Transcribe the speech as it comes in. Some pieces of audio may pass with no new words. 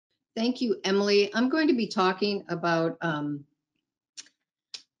Thank you, Emily. I'm going to be talking about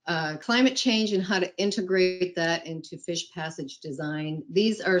climate change and how to integrate that into fish passage design.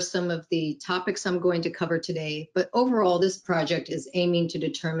 These are some of the topics I'm going to cover today, but overall this project is aiming to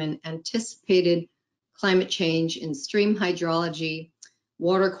determine anticipated climate change in stream hydrology,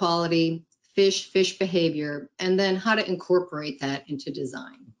 water quality, fish behavior, and then how to incorporate that into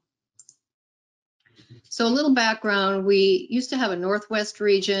design. So a little background, we used to have a Northwest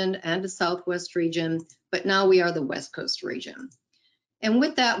region and a Southwest region, but now we are the West Coast region. And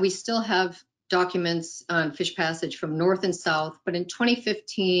with that, we still have documents on fish passage from North and South, but in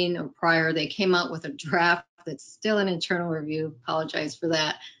 2015 or prior, they came out with a draft that's still in internal review, apologize for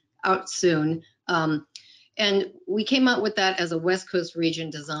that, out soon. And we came out with that as a West Coast region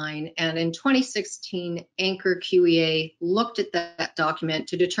design. And in 2016, Anchor QEA looked at that document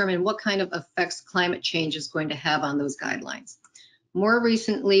to determine what kind of effects climate change is going to have on those guidelines. More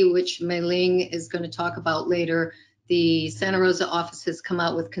recently, which Mei Ling is going to talk about later, the Santa Rosa office has come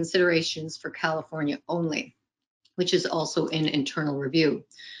out with considerations for California only, which is also in internal review.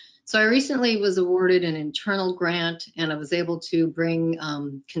 So I recently was awarded an internal grant, and I was able to bring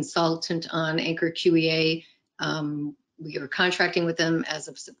consultant on Anchor QEA. We are contracting with them as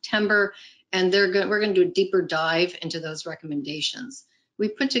of September, and we're going to do a deeper dive into those recommendations. We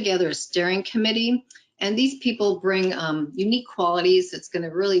put together a steering committee, and these people bring unique qualities that's going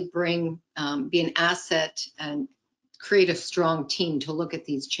to really be an asset and create a strong team to look at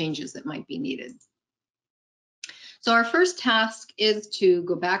these changes that might be needed. So our first task is to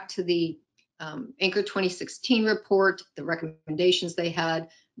go back to the Anchor 2016 report, the recommendations they had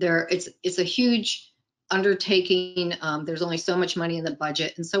there. It's a huge undertaking. There's only so much money in the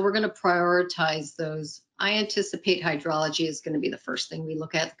budget, and so we're going to prioritize those. I anticipate hydrology is going to be the first thing we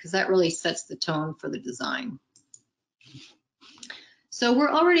look at because that really sets the tone for the design. So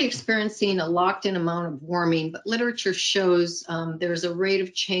we're already experiencing a locked-in amount of warming, but literature shows there's a rate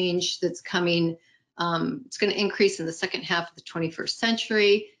of change that's coming. It's going to increase in the second half of the 21st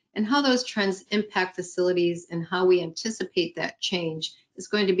century, and how those trends impact facilities and how we anticipate that change is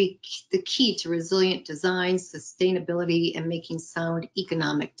going to be the key to resilient design, sustainability, and making sound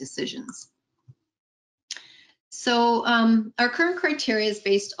economic decisions. So our current criteria is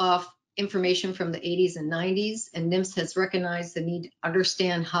based off information from the 80s and 90s, and NIMS has recognized the need to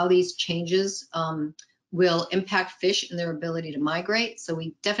understand how these changes will impact fish and their ability to migrate. So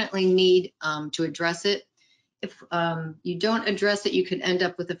we definitely need to address it. If you don't address it, you could end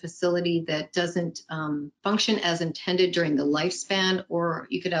up with a facility that doesn't function as intended during the lifespan, or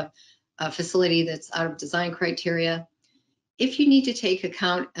you could have a facility that's out of design criteria. If you need to take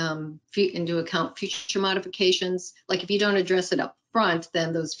into account future modifications, like if you don't address it up front,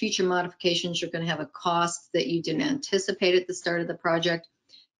 then those future modifications are going to have a cost that you didn't anticipate at the start of the project.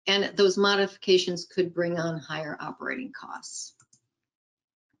 And those modifications could bring on higher operating costs.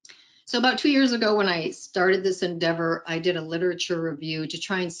 So about 2 years ago, when I started this endeavor, I did a literature review to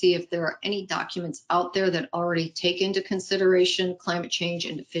try and see if there are any documents out there that already take into consideration climate change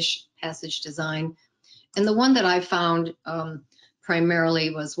into fish passage design. And the one that I found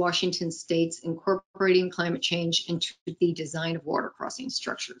primarily was Washington State's Incorporating Climate Change into the Design of Water Crossing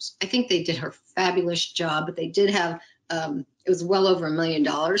Structures. I think they did a fabulous job, but they did have it was well over $1 million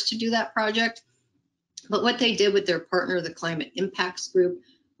to do that project. But what they did with their partner, the Climate Impacts Group,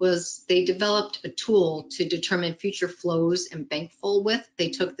 was they developed a tool to determine future flows and bank fold width. They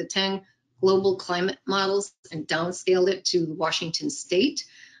took the 10 global climate models and downscaled it to Washington State,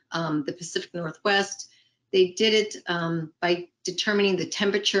 the Pacific Northwest. They did it by determining the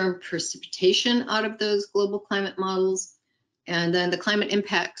temperature and precipitation out of those global climate models. And then the Climate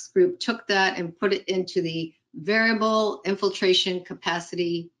Impacts Group took that and put it into the Variable Infiltration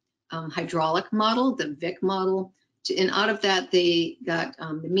Capacity Hydraulic Model, the VIC model. And out of that, they got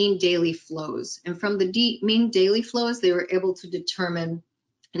the mean daily flows. And from the mean daily flows, they were able to determine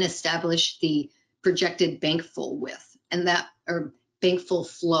and establish the projected bank full width, and that, or bank full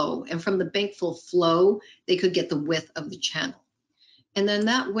flow. And from the bank full flow, they could get the width of the channel. And then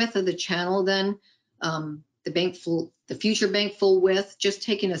that width of the channel, then the future bank full width, just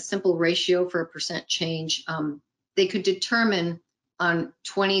taking a simple ratio for a percent change, they could determine on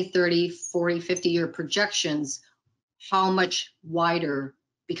 20, 30, 40, 50-year projections how much wider,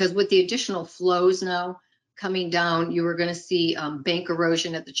 because with the additional flows now coming down, you were going to see bank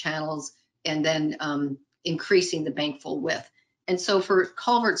erosion at the channels and then increasing the bank full width. And so for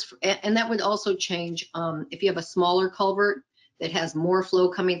culverts, and that would also change if you have a smaller culvert that has more flow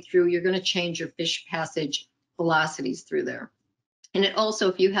coming through, you're going to change your fish passage velocities through there. And it also,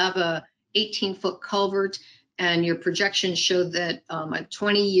 if you have a 18-foot culvert and your projections show that a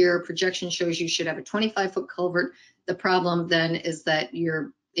 20-year projection shows you should have a 25-foot culvert. The problem then is that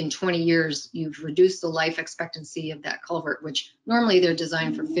in 20 years, you've reduced the life expectancy of that culvert, which normally they're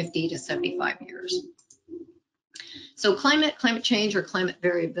designed for 50 to 75 years. So climate change or climate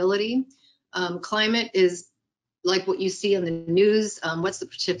variability. Climate is like what you see on the news. What's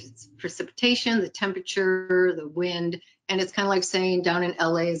the precipitation, the temperature, the wind, and it's kind of like saying down in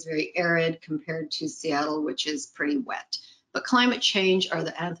LA is very arid compared to Seattle, which is pretty wet. But climate change are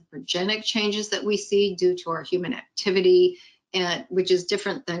the anthropogenic changes that we see due to our human activity, and which is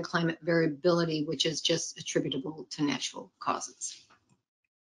different than climate variability, which is just attributable to natural causes.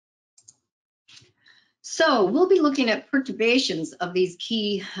 So we'll be looking at perturbations of these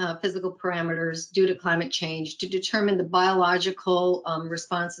key physical parameters due to climate change to determine the biological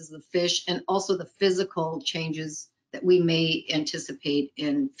responses of the fish and also the physical changes that we may anticipate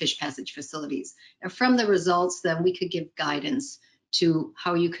in fish passage facilities. And from the results, then we could give guidance to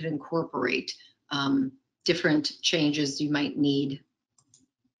how you could incorporate different changes you might need.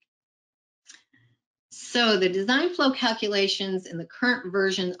 So the design flow calculations in the current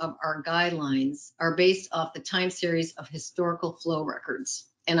version of our guidelines are based off the time series of historical flow records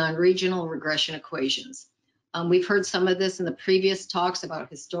and on regional regression equations. We've heard some of this in the previous talks about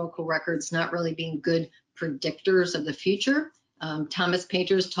historical records not really being good predictors of the future. Thomas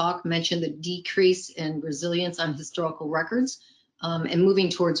Painter's talk mentioned the decrease in resilience on historical records and moving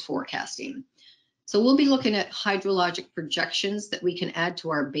towards forecasting. So we'll be looking at hydrologic projections that we can add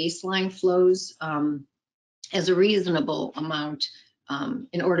to our baseline flows as a reasonable amount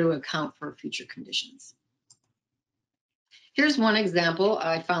in order to account for future conditions. Here's one example.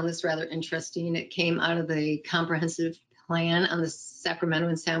 I found this rather interesting. It came out of the comprehensive plan on the Sacramento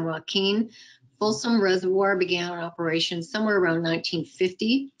and San Joaquin. Folsom Reservoir began operation somewhere around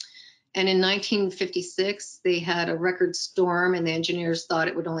 1950. And in 1956, they had a record storm, and the engineers thought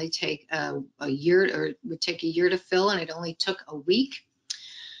it would only take a year, or it would take a year to fill, and it only took a week.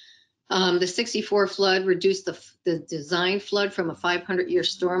 The 64 flood reduced the design flood from a 500-year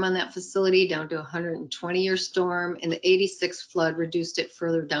storm on that facility down to a 120-year storm, and the 86 flood reduced it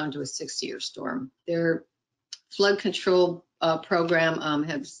further down to a 60-year storm. Their flood control program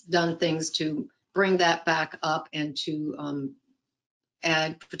has done things to bring that back up and to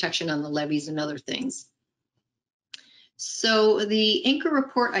add protection on the levees and other things. So the anchor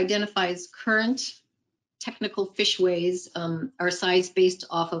report identifies current technical fishways are sized based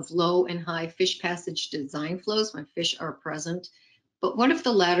off of low and high fish passage design flows when fish are present. But what if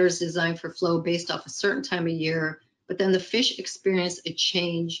the latter is designed for flow based off a certain time of year, but then the fish experience a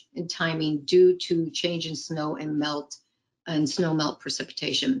change in timing due to change in snow and melt and snow melt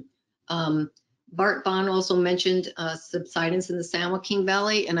precipitation? Bart Bond also mentioned subsidence in the San Joaquin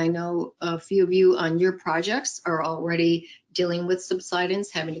Valley, and I know a few of you on your projects are already dealing with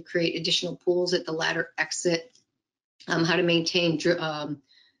subsidence, having to create additional pools at the ladder exit, how to maintain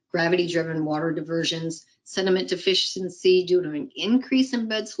gravity-driven water diversions, sediment deficiency due to an increase in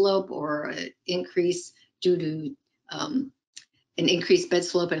bed slope or an increase due to an increased bed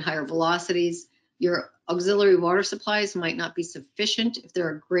slope and higher velocities. Your auxiliary water supplies might not be sufficient. If there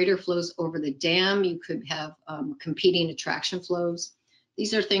are greater flows over the dam, you could have competing attraction flows.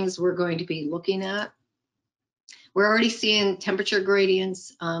 These are things we're going to be looking at. We're already seeing temperature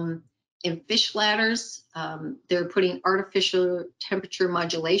gradients in fish ladders. They're putting artificial temperature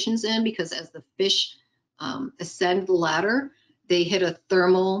modulations in because as the fish ascend the ladder, they hit a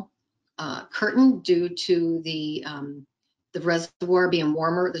thermal curtain due to the reservoir being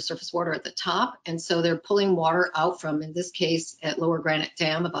warmer, the surface water at the top. And so they're pulling water out from, in this case, at Lower Granite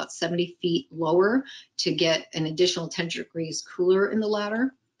Dam, about 70 feet lower to get an additional 10 degrees cooler in the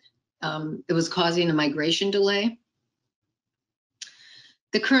ladder. It was causing a migration delay.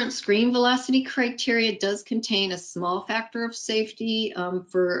 The current screen velocity criteria does contain a small factor of safety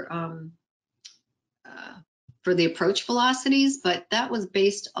for the approach velocities, but that was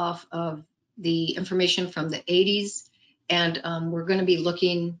based off of the information from the 80s. And we're going to be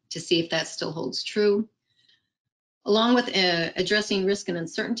looking to see if that still holds true. Along with addressing risk and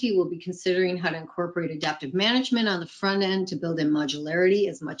uncertainty, we'll be considering how to incorporate adaptive management on the front end to build in modularity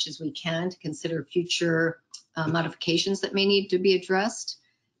as much as we can to consider future modifications that may need to be addressed.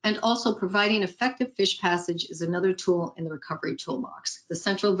 And also providing effective fish passage is another tool in the recovery toolbox. The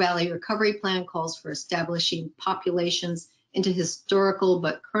Central Valley Recovery Plan calls for establishing populations into historical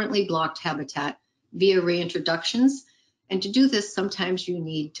but currently blocked habitat via reintroductions. And to do this, sometimes you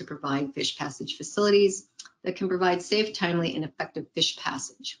need to provide fish passage facilities that can provide safe, timely, and effective fish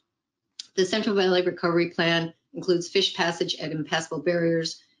passage. The Central Valley Recovery Plan includes fish passage at impassable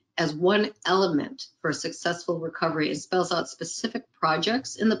barriers as one element for successful recovery. It spells out specific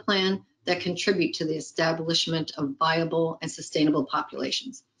projects in the plan that contribute to the establishment of viable and sustainable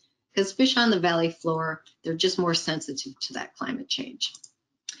populations. Because fish on the valley floor, they're just more sensitive to that climate change.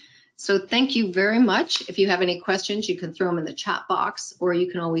 So thank you very much. If you have any questions, you can throw them in the chat box, or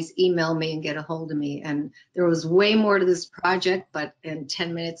you can always email me and get a hold of me. And there was way more to this project, but in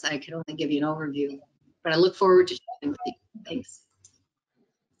 10 minutes, I could only give you an overview. But I look forward to chatting with you. Thanks.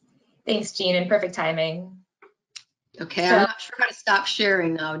 Thanks, Jean, and perfect timing. Okay, I'm not sure how to stop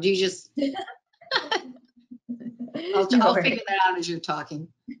sharing now. Do you just... I'll figure that out as you're talking.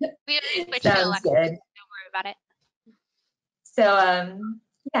 We already switched Sounds to Alexis. good. Don't worry about it. So,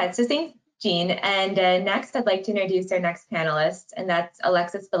 yeah, so thanks, Jean. And next, I'd like to introduce our next panelist, and that's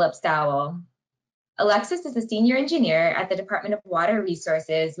Alexis Phillips-Dowell. Alexis is a senior engineer at the Department of Water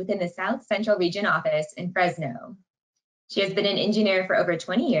Resources within the South Central Region office in Fresno. She has been an engineer for over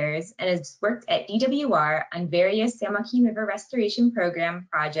 20 years and has worked at DWR on various San Joaquin River Restoration Program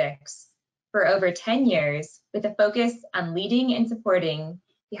projects for over 10 years, with a focus on leading and supporting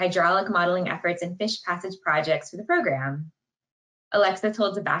the hydraulic modeling efforts and fish passage projects for the program. Alexis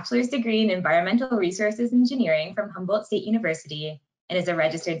holds a bachelor's degree in environmental resources engineering from Humboldt State University and is a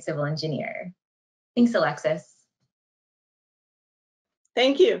registered civil engineer. Thanks, Alexis.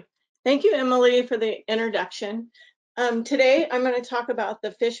 Thank you. Thank you, Emily, for the introduction. Today, I'm going to talk about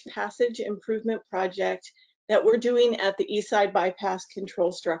the Fish Passage Improvement Project that we're doing at the Eastside Bypass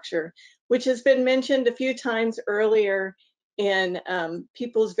Control Structure, which has been mentioned a few times earlier in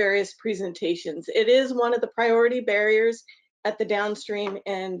people's various presentations. It is one of the priority barriers at the downstream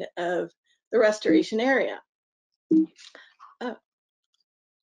end of the restoration area.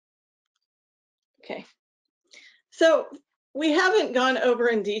 Okay. So we haven't gone over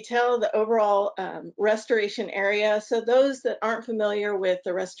in detail the overall restoration area. So those that aren't familiar with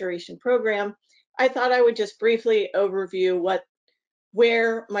the restoration program, I thought I would just briefly overview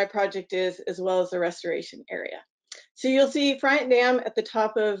where my project is, as well as the restoration area. So you'll see Friant Dam at the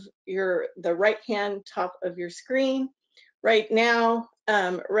top of the right-hand top of your screen. Right now,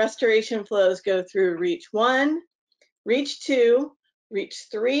 restoration flows go through Reach 1, Reach 2, Reach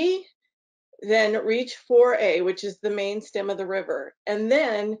 3, then Reach 4A, which is the main stem of the river. And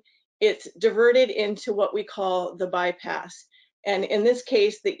then it's diverted into what we call the bypass. And in this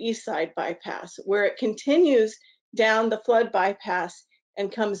case, the Eastside bypass, where it continues down the flood bypass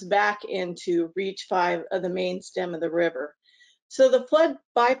and comes back into Reach 5 of the main stem of the river. So the flood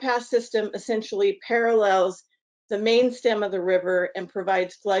bypass system essentially parallels the main stem of the river and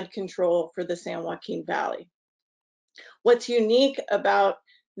provides flood control for the San Joaquin Valley. What's unique about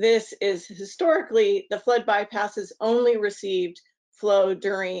this is historically the flood bypasses only received flow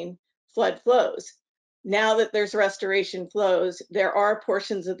during flood flows. Now that there's restoration flows, there are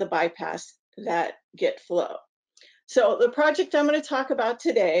portions of the bypass that get flow. So the project I'm going to talk about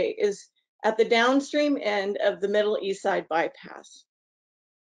today is at the downstream end of the Middle Eastside bypass.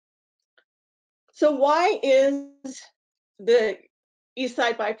 So why is the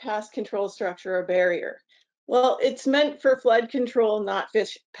Eastside bypass control structure a barrier? Well, it's meant for flood control, not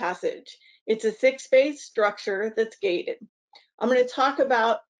fish passage. It's a 6-space structure that's gated. I'm going to talk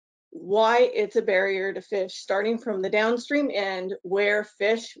about why it's a barrier to fish, starting from the downstream end where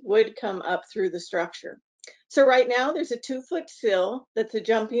fish would come up through the structure. So right now there's a 2-foot sill that's a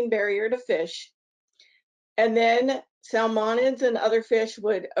jumping barrier to fish. And then salmonids and other fish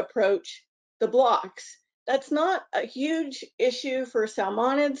would approach the blocks. That's not a huge issue for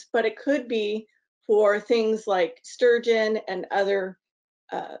salmonids, but it could be for things like sturgeon and other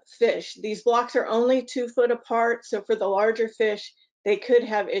fish. These blocks are only 2 foot apart, so for the larger fish, they could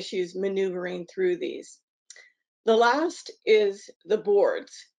have issues maneuvering through these. The last is the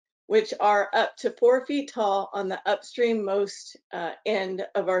boards, which are up to 4 feet tall on the upstream-most end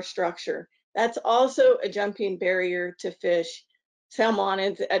of our structure. That's also a jumping barrier to fish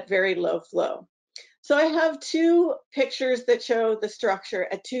salmonids at very low flow. So I have 2 pictures that show the structure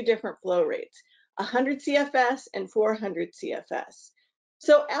at 2 different flow rates, 100 CFS and 400 CFS.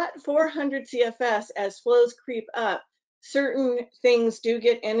 So at 400 CFS, as flows creep up, certain things do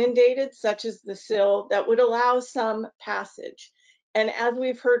get inundated, such as the sill, that would allow some passage. And as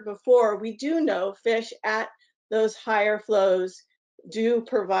we've heard before, we do know fish at those higher flows do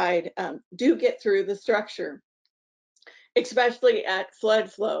get through the structure, especially at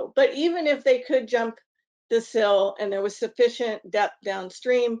flood flow. But even if they could jump the sill and there was sufficient depth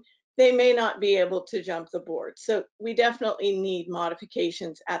downstream, they may not be able to jump the board. So we definitely need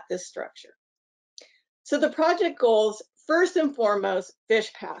modifications at this structure. So the project goals, first and foremost,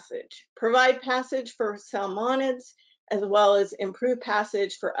 fish passage. Provide passage for salmonids as well as improve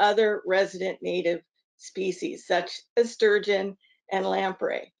passage for other resident native species, such as sturgeon and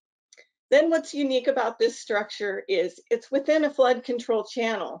lamprey. Then what's unique about this structure is it's within a flood control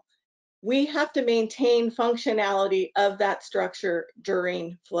channel. We have to maintain functionality of that structure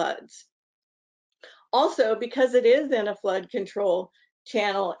during floods. Also, because it is in a flood control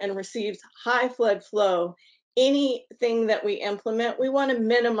channel and receives high flood flow, anything that we implement, we want to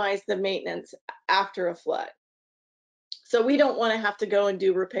minimize the maintenance after a flood. So we don't want to have to go and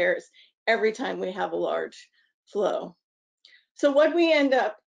do repairs every time we have a large flow. So what we end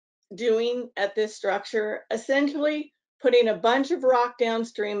up doing at this structure, essentially putting a bunch of rock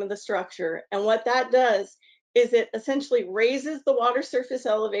downstream of the structure. And what that does is it essentially raises the water surface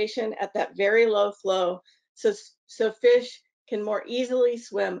elevation at that very low flow, so fish can more easily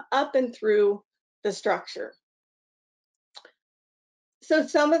swim up and through the structure. So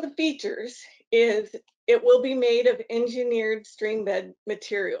some of the features is it will be made of engineered stream bed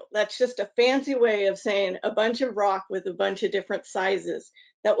material. That's just a fancy way of saying a bunch of rock with a bunch of different sizes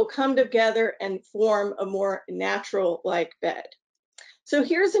that will come together and form a more natural-like bed. So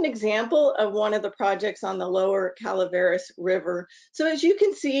here's an example of one of the projects on the lower Calaveras River. So as you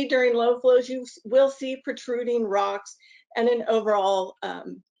can see, during low flows, you will see protruding rocks and an overall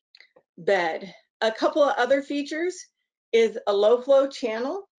bed. A couple of other features is a low flow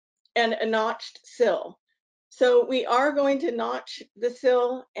channel and a notched sill. So we are going to notch the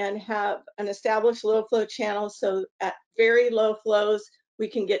sill and have an established low flow channel, so at very low flows, we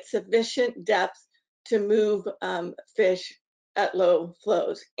can get sufficient depth to move fish at low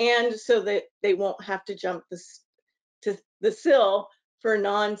flows, and so that they won't have to jump to the sill for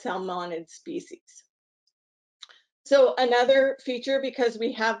non-salmonid species. So another feature, because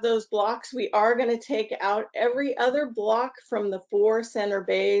we have those blocks, we are going to take out every other block from the 4 center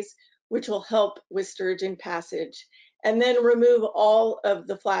bays, which will help with sturgeon passage, and then remove all of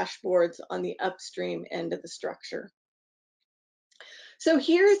the flashboards on the upstream end of the structure. So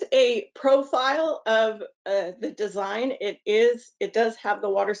here's a profile of the design. It does have the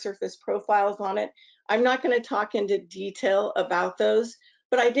water surface profiles on it. I'm not going to talk into detail about those,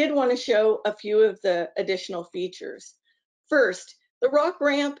 but I did want to show a few of the additional features. First, the rock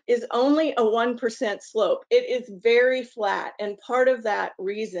ramp is only a 1% slope. It is very flat, and part of that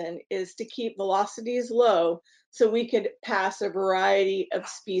reason is to keep velocities low so we could pass a variety of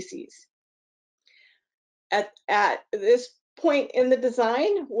species. At this point in the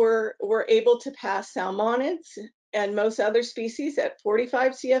design, we're able to pass salmonids and most other species at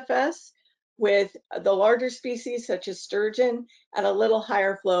 45 CFS, with the larger species such as sturgeon at a little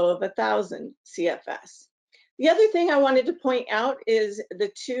higher flow of 1,000 CFS. The other thing I wanted to point out is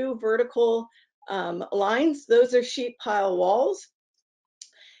the 2 vertical lines. Those are sheet pile walls.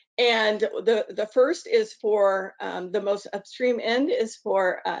 And the first is for the most upstream end is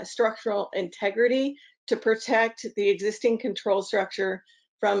for structural integrity, to protect the existing control structure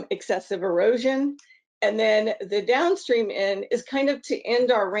from excessive erosion. And then the downstream end is kind of to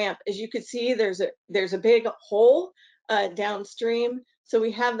end our ramp. As you can see, there's a big hole downstream. So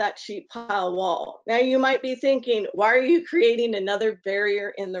we have that sheet pile wall. Now you might be thinking, why are you creating another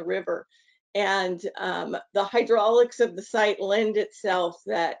barrier in the river? And the hydraulics of the site lend itself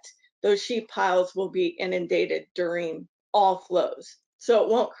that those sheet piles will be inundated during all flows. So it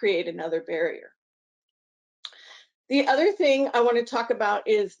won't create another barrier. The other thing I want to talk about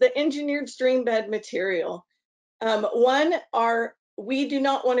is the engineered stream bed material. We do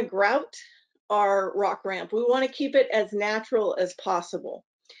not want to grout our rock ramp. We want to keep it as natural as possible.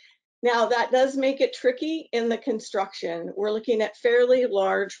 Now that does make it tricky in the construction. We're looking at fairly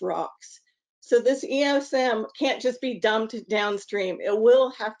large rocks. So this ESM can't just be dumped downstream. It will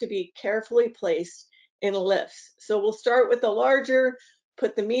have to be carefully placed in lifts. So we'll start with the larger,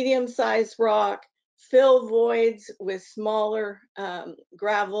 put the medium-sized rock, fill voids with smaller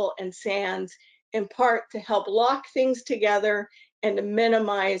gravel and sands, in part to help lock things together and to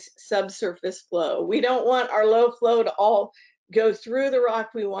minimize subsurface flow. We don't want our low flow to all go through the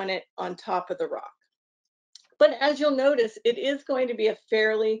rock. We want it on top of the rock. But as you'll notice, it is going to be a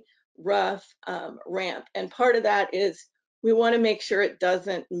fairly rough ramp. And part of that is we want to make sure it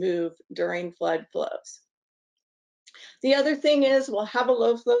doesn't move during flood flows. The other thing is we'll have a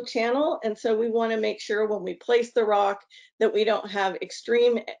low flow channel, and so we want to make sure when we place the rock that we don't have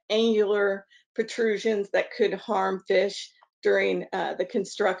extreme angular protrusions that could harm fish during the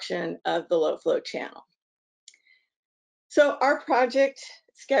construction of the low flow channel. So our project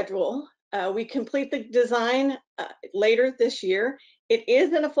schedule, we complete the design later this year. It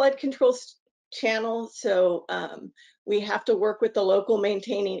is in a flood control channel, so we have to work with the local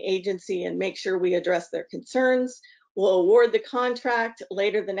maintaining agency and make sure we address their concerns. We'll award the contract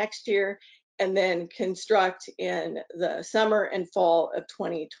later the next year and then construct in the summer and fall of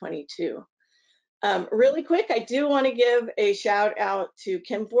 2022. Really quick, I do want to give a shout out to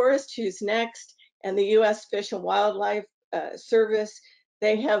Kim Forrest, who's next, and the U.S. Fish and Wildlife Service.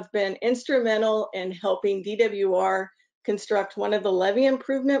 They have been instrumental in helping DWR construct one of the levee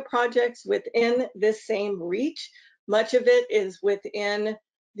improvement projects within this same reach. Much of it is within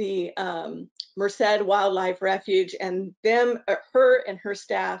the Merced Wildlife Refuge, and her and her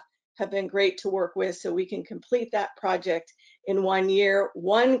staff have been great to work with, so we can complete that project in 1 year.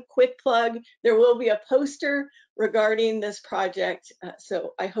 One quick plug, there will be a poster regarding this project,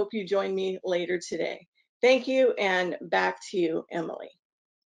 so I hope you join me later today. Thank you, and back to you, Emily.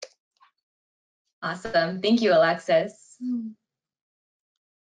 Awesome. Thank you, Alexis.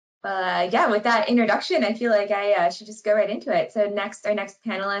 Yeah, with that introduction, I feel like I should just go right into it. So next, our next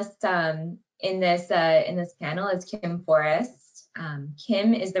panelist in this panel is Kim Forrest.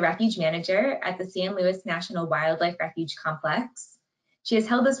 Kim is the refuge manager at the San Luis National Wildlife Refuge Complex. She has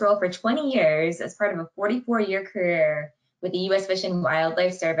held this role for 20 years as part of a 44-year career with the U.S. Fish and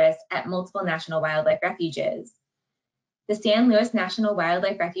Wildlife Service at multiple national wildlife refuges. The San Luis National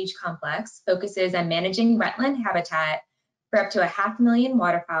Wildlife Refuge Complex focuses on managing wetland habitat for up to 500,000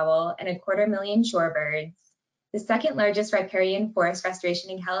 waterfowl and 250,000 shorebirds, the second largest riparian forest restoration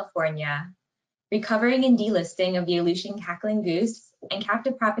in California, recovering and delisting of the Aleutian cackling goose, and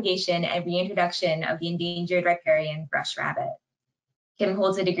captive propagation and reintroduction of the endangered riparian brush rabbit. Kim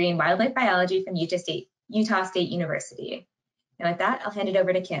holds a degree in wildlife biology from Utah State University. And with that, I'll hand it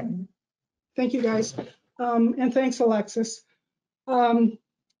over to Kim. Thank you, guys. And thanks, Alexis.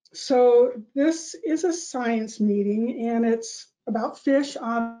 So this is a science meeting, and it's about fish.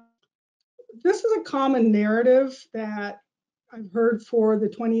 This is a common narrative that I've heard for the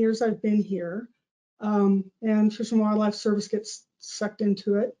 20 years I've been here. And Fish and Wildlife Service gets sucked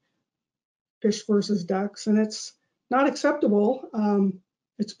into it, fish versus ducks, and it's not acceptable.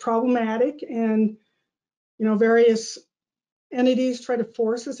 It's problematic, and various entities try to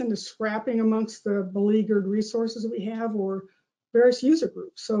force us into scrapping amongst the beleaguered resources that we have, or various user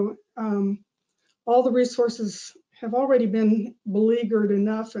groups. So all the resources have already been beleaguered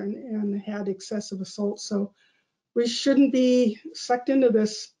enough and had excessive assault. So we shouldn't be sucked into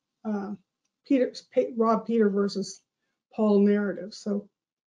this Rob Peter versus Paul narrative. So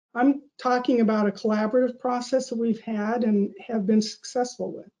I'm talking about a collaborative process that we've had and have been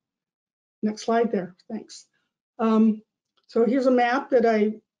successful with. Next slide there, thanks. So here's a map that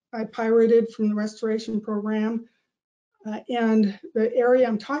I pirated from the restoration program. And the area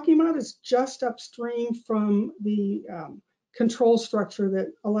I'm talking about is just upstream from the control structure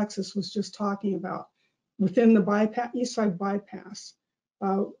that Alexis was just talking about, within the eastside bypass.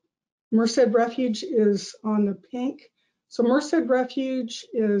 Merced Refuge is on the pink. So Merced Refuge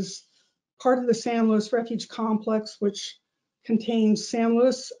is part of the San Luis Refuge Complex, which contains San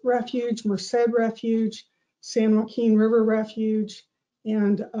Luis Refuge, Merced Refuge, San Joaquin River Refuge,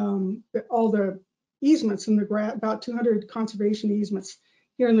 and all the easements in the about 200 conservation easements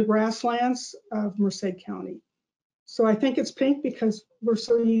here in the grasslands of Merced County. So I think it's pink because we're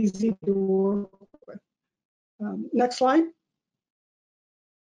so easy to work with. Next slide.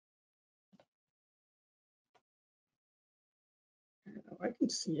 I can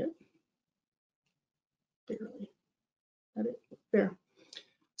see it barely. There.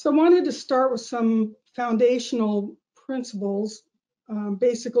 So I wanted to start with some foundational principles.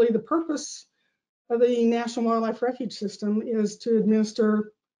 Basically, the purpose of the National Wildlife Refuge System is to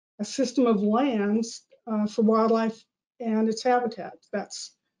administer a system of lands for wildlife and its habitat.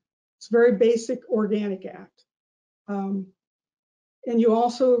 It's a very basic organic act. And you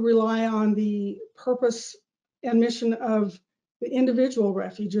also rely on the purpose and mission of the individual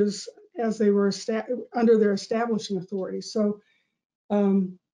refuges as they were under their establishing authority. So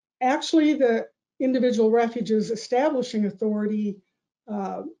actually the individual refuges establishing authority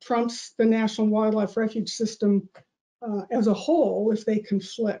trumps the National Wildlife Refuge System as a whole if they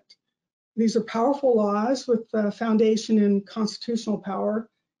conflict. These are powerful laws with foundation in constitutional power,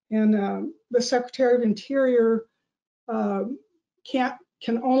 and the Secretary of Interior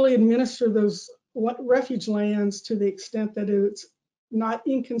can only administer those refuge lands to the extent that it's not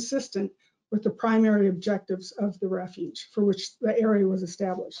inconsistent with the primary objectives of the refuge for which the area was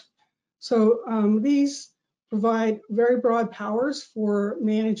established. So these provide very broad powers for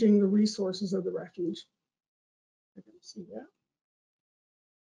managing the resources of the refuge. I can see that.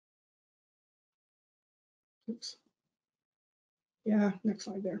 Oops. Yeah, next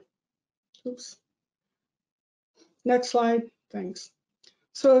slide there. Oops. Next slide, thanks.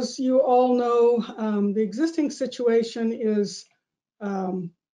 So as you all know, the existing situation is, as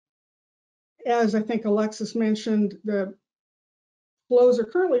I think Alexis mentioned, the flows are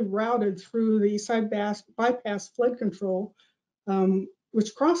currently routed through the eastside bypass flood control,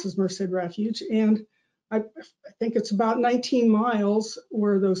 which crosses Merced Refuge. And I think it's about 19 miles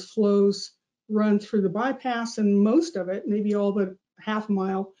where those flows run through the bypass, and most of it, maybe all but half a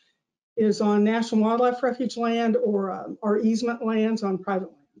mile, is on National Wildlife Refuge land or our easement lands on private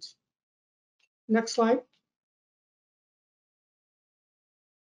lands. Next slide.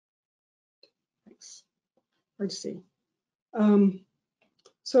 Thanks. Hard to see.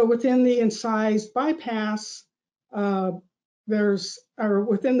 So within the incised bypass, within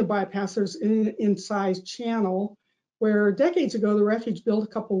the bypass, there's an incised channel where decades ago, the refuge built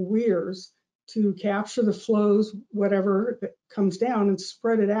a couple weirs to capture the flows, whatever that comes down, and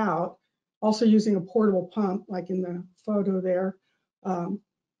spread it out, also using a portable pump, like in the photo there,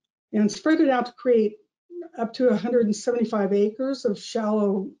 and spread it out to create up to 175 acres of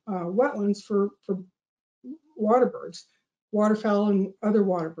shallow wetlands for water birds, waterfowl, and other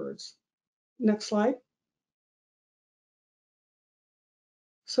water birds. Next slide.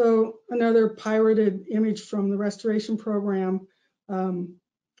 So another pirated image from the restoration program.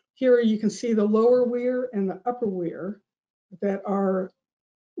 Here you can see the lower weir and the upper weir that are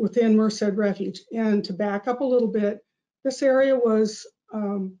within Merced Refuge. And to back up a little bit, this area was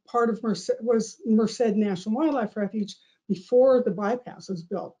part of Merced National Wildlife Refuge before the bypass was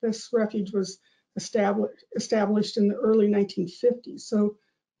built. This refuge was established in the early 1950s, so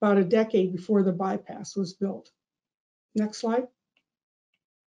about a decade before the bypass was built. Next slide.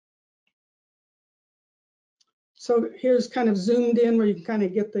 So here's kind of zoomed in where you can kind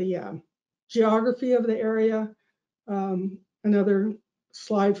of get the geography of the area. Another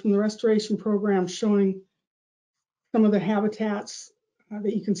slide from the restoration program showing some of the habitats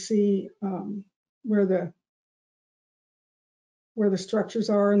that you can see where the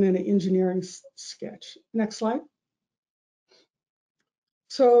structures are, and then an engineering sketch. Next slide.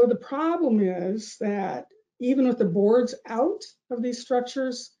 So the problem is that even with the boards out of these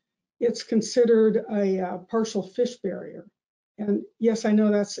structures, it's considered a partial fish barrier. And yes, I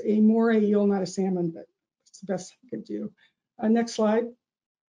know that's a moray eel, not a salmon, but it's the best I could do. Next slide.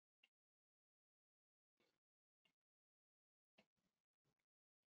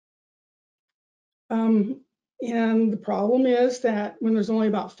 And the problem is that when there's only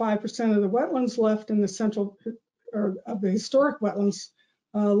about 5% of the wetlands left in the central, or of the historic wetlands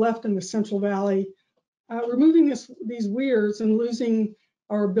left in the Central Valley, removing these weirs and losing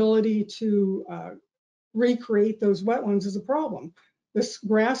our ability to recreate those wetlands is a problem. This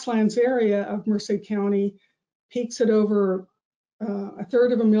grasslands area of Merced County peaks at over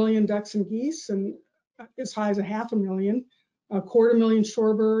 1/3 ducks and geese, and as high as 500,000, 250,000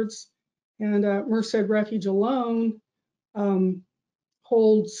 shorebirds. And Merced Refuge alone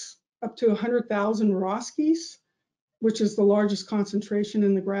holds up to 100,000 Ross geese, which is the largest concentration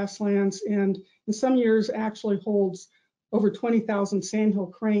in the grasslands, and in some years actually holds over 20,000 sandhill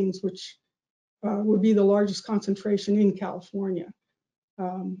cranes, which would be the largest concentration in California.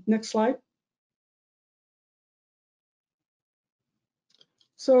 Next slide.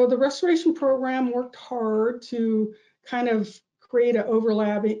 So the restoration program worked hard to kind of create an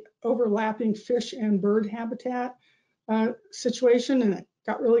overlapping fish and bird habitat situation, and it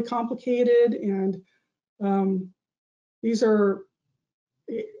got really complicated. And these are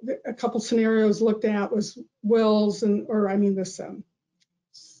a couple scenarios looked at was wells this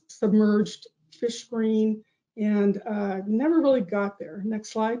submerged fish screen, and never really got there. Next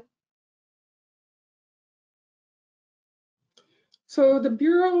slide. So the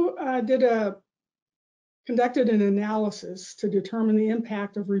Bureau conducted an analysis to determine the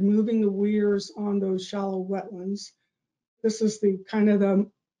impact of removing the weirs on those shallow wetlands. This is the kind of the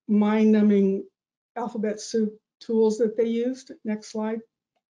mind-numbing alphabet soup tools that they used. Next slide.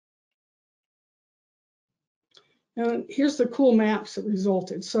 And here's the cool maps that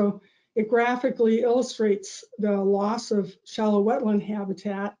resulted. So it graphically illustrates the loss of shallow wetland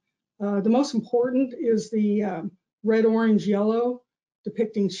habitat. The most important is the red, orange, yellow,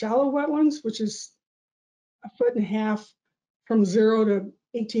 depicting shallow wetlands, which is 1.5 feet from 0 to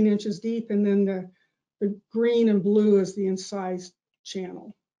 18 inches deep, and then the green and blue is the incised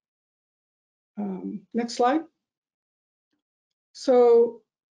channel. Next slide. So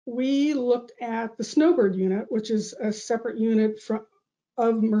we looked at the snowbird unit, which is a separate unit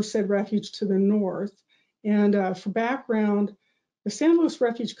of Merced Refuge to the north. And for background, the San Luis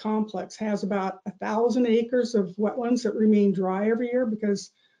Refuge Complex has about 1,000 acres of wetlands that remain dry every year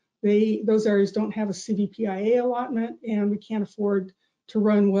because those areas don't have a CVPIA allotment, and we can't afford to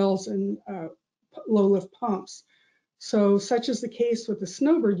run wells and low lift pumps. So such is the case with the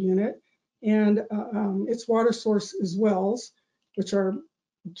Snowbird unit, and its water source is wells, which are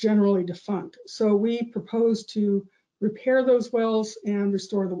generally defunct. So we propose to repair those wells and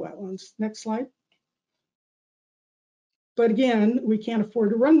restore the wetlands. Next slide. But again, we can't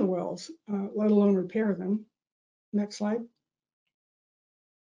afford to run the wells, let alone repair them. Next slide.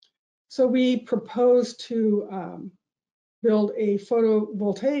 So we propose to build a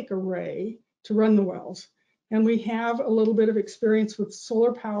photovoltaic array to run the wells. And we have a little bit of experience with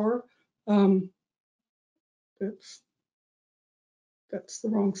solar power. Oops, that's the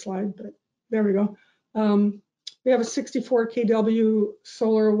wrong slide, but there we go. We have a 64 kW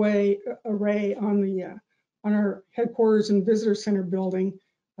solar array on our headquarters and visitor center building,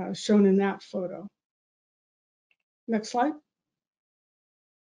 shown in that photo. Next slide.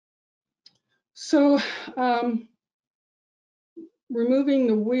 So removing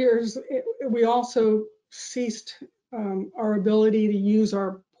the weirs, we also ceased our ability to use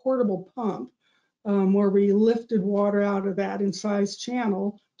our portable pump, where we lifted water out of that incised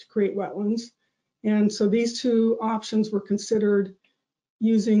channel to create wetlands. And so these two options were considered: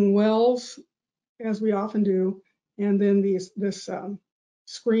 using wells, as we often do, and then this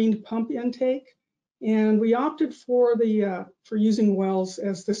screened pump intake. And we opted for using wells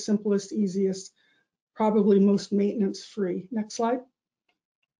as the simplest, easiest, probably most maintenance free. Next slide.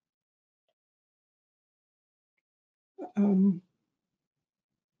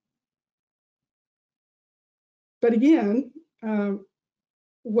 But again,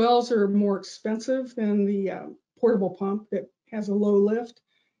 wells are more expensive than the portable pump that has a low lift,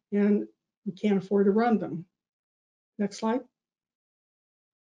 and we can't afford to run them. Next slide.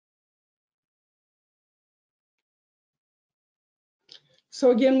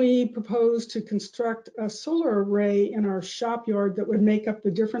 So again, we propose to construct a solar array in our shop yard that would make up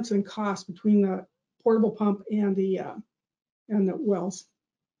the difference in cost between the portable pump and the wells.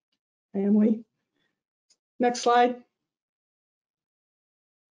 Emily. Next slide.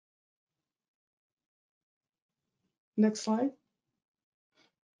 Next slide.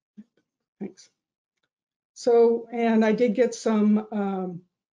 Thanks. So, and I did get some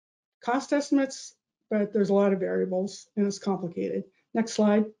cost estimates, but there's a lot of variables and it's complicated. Next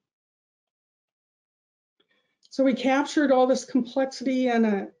slide. So we captured all this complexity in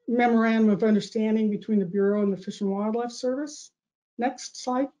a memorandum of understanding between the Bureau and the Fish and Wildlife Service. Next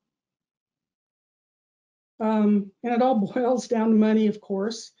slide. And it all boils down to money, of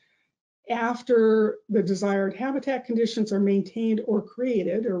course. After the desired habitat conditions are maintained or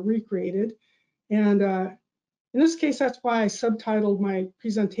created or recreated. And in this case, that's why I subtitled my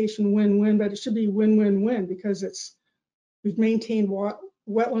presentation win-win, but it should be win-win-win, because we've maintained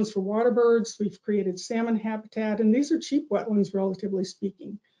wetlands for water birds, we've created salmon habitat, and these are cheap wetlands, relatively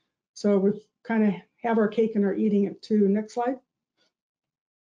speaking. So we kind of have our cake and are eating it too. Next slide.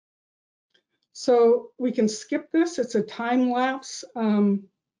 So we can skip this. It's a time-lapse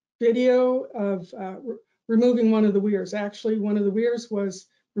video of removing one of the weirs. Actually, one of the weirs was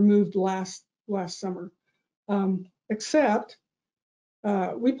removed last summer. Except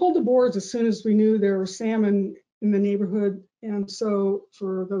we pulled the boards as soon as we knew there were salmon in the neighborhood, and so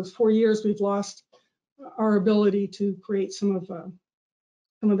for those 4 years we've lost our ability to create some of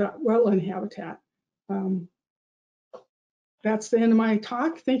that wetland habitat. That's the end of my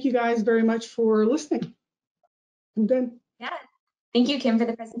talk. Thank you guys very much for listening. I'm done. Yeah, thank you, Kim, for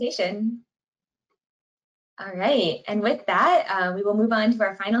the presentation. All right, and with that, we will move on to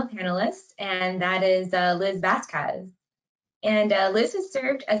our final panelist, and that is Liz Vasquez. And Liz has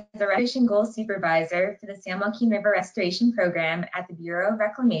served as the Restoration Goal Supervisor for the San Joaquin River Restoration Program at the Bureau of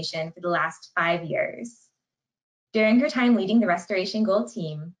Reclamation for the last 5 years. During her time leading the Restoration Goal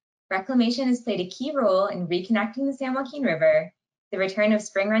team, Reclamation has played a key role in reconnecting the San Joaquin River, the return of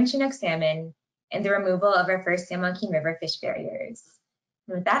spring run Chinook salmon, and the removal of our first San Joaquin River fish barriers.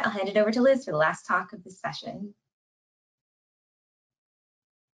 And with that, I'll hand it over to Liz for the last talk of this session.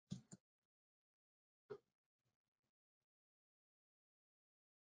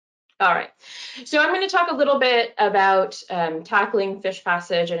 All right, so I'm going to talk a little bit about tackling fish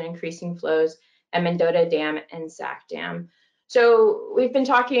passage and increasing flows at Mendota Dam and Sac Dam. So we've been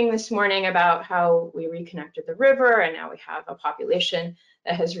talking this morning about how we reconnected the river, and now we have a population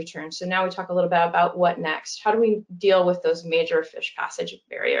that has returned. So now we talk a little bit about what next. How do we deal with those major fish passage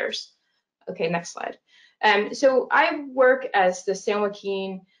barriers? Okay, next slide. So I work as the San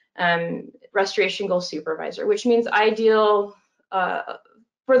Joaquin Restoration Goal Supervisor, which means I deal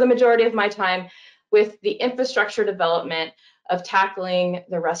for the majority of my time with the infrastructure development of tackling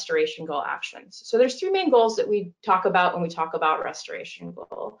the restoration goal actions. So there's 3 main goals that we talk about when we talk about restoration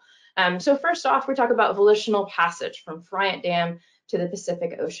goal. So first off, we talk about volitional passage from Friant Dam to the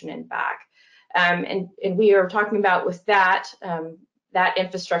Pacific Ocean and back. And we are talking about with that, that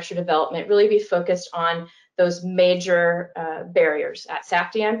infrastructure development really be focused on those major barriers at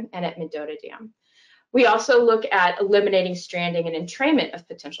Sac Dam and at Mendota Dam. We also look at eliminating stranding and entrainment of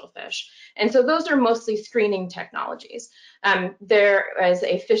potential fish. And so those are mostly screening technologies. There is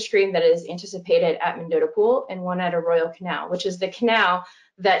a fish screen that is anticipated at Mendota Pool and one at Arroyo Canal, which is the canal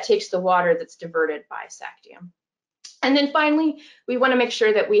that takes the water that's diverted by Sac Dam. And then finally, we want to make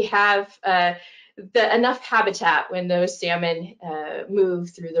sure that we have enough habitat when those salmon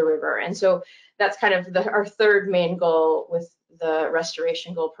move through the river. And so that's kind of our 3rd main goal with the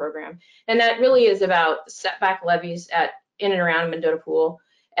restoration goal program. And that really is about setback levees in and around Mendota Pool.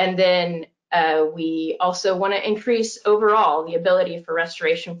 And then we also want to increase overall the ability for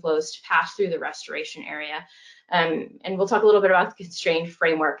restoration flows to pass through the restoration area. And we'll talk a little bit about the constrained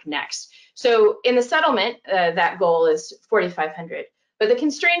framework next. So in the settlement, that goal is 4,500. But the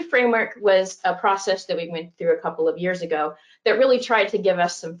constrained framework was a process that we went through a couple of years ago that really tried to give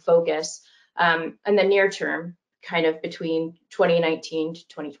us some focus in the near term, kind of between 2019 to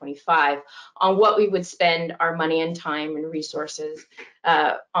 2025, on what we would spend our money and time and resources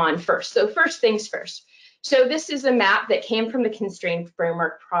on first. So first things first. So this is a map that came from the constrained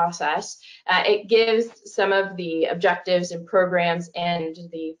framework process. It gives some of the objectives and programs and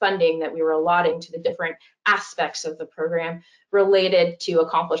the funding that we were allotting to the different aspects of the program related to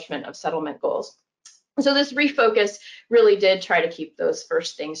accomplishment of settlement goals. So this refocus really did try to keep those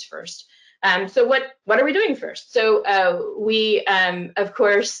first things first. So what are we doing first? So we, of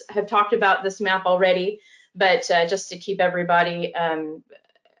course, have talked about this map already, but just to keep everybody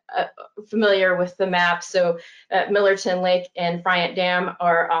familiar with the map. So Millerton Lake and Friant Dam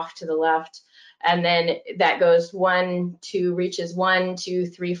are off to the left. And then that goes reaches 1, 2,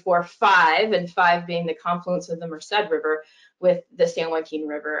 3, 4, 5, and 5 being the confluence of the Merced River with the San Joaquin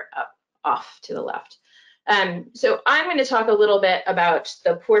River up off to the left. So I'm going to talk a little bit about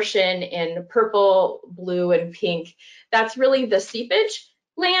the portion in purple, blue, and pink. That's really the seepage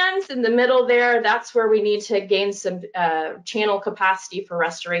lands in the middle there. That's where we need to gain some channel capacity for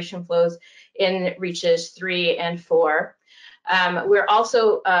restoration flows in reaches 3 and 4. We're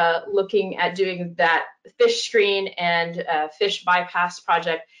also looking at doing that fish screen and fish bypass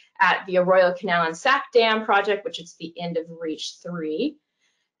project at the Arroyo Canal and Sac Dam project, which is the end of reach 3.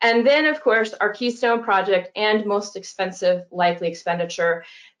 And then, of course, our keystone project and most expensive likely expenditure,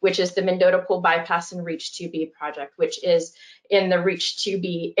 which is the Mendota Pool Bypass and Reach 2B project, which is in the Reach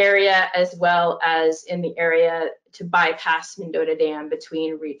 2B area, as well as in the area to bypass Mendota Dam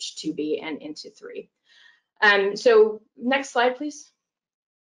between Reach 2B and into 3. So next slide, please.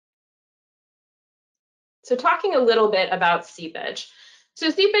 So talking a little bit about seepage. So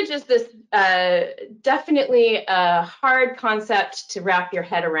seepage is this definitely a hard concept to wrap your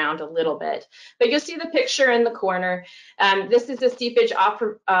head around a little bit, but you'll see the picture in the corner. This is a seepage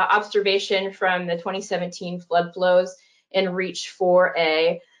observation from the 2017 flood flows in Reach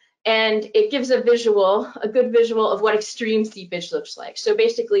 4A, and it gives a good visual of what extreme seepage looks like. So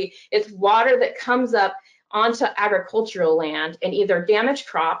basically, it's water that comes up onto agricultural land and either damage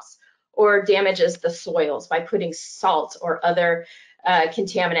crops or damages the soils by putting salt or other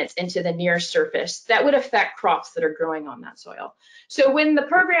contaminants into the near surface that would affect crops that are growing on that soil. So when the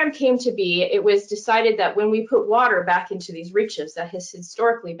program came to be, it was decided that when we put water back into these reaches that has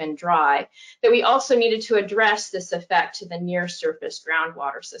historically been dry, that we also needed to address this effect to the near surface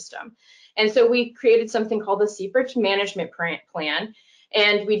groundwater system. And so we created something called the Seepage Management Plan.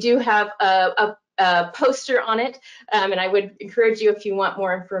 And we do have a poster on it, and I would encourage you, if you want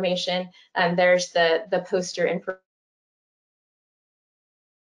more information, there's the poster information.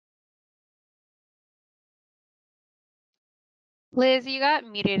 Liz, you got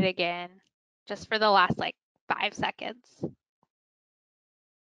muted again, just for the last like 5 seconds.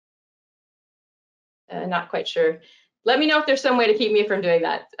 Not quite sure. Let me know if there's some way to keep me from doing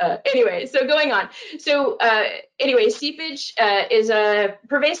that. Anyway, so going on. So anyway, seepage is a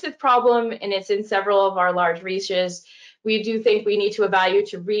pervasive problem, and it's in several of our large reaches. We do think we need to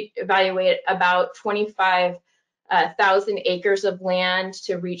evaluate about 25,000 acres of land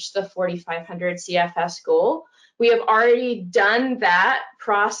to reach the 4,500 CFS goal. We have already done that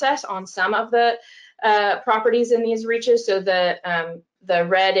process on some of the properties in these reaches. So the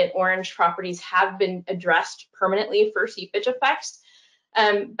red and orange properties have been addressed permanently for seepage effects.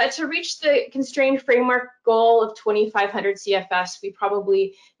 But to reach the constrained framework goal of 2,500 CFS, we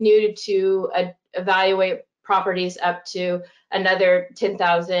probably needed to evaluate properties up to another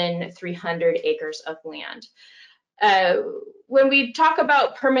 10,300 acres of land. When we talk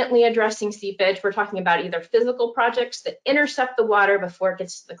about permanently addressing seepage, we're talking about either physical projects that intercept the water before it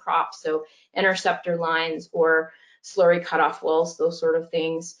gets to the crop, so interceptor lines or slurry cutoff wells, those sort of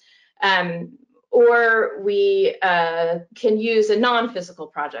things. Or we can use a non-physical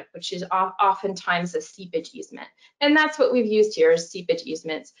project, which is oftentimes a seepage easement. And that's what we've used here, is seepage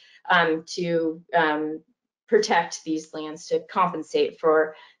easements to protect these lands, to compensate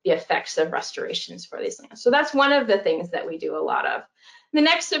for the effects of restorations for these lands. So that's one of the things that we do a lot of. The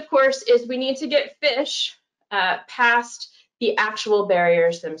next, of course, is we need to get fish past the actual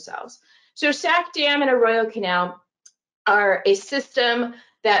barriers themselves. So Sac Dam and Arroyo Canal are a system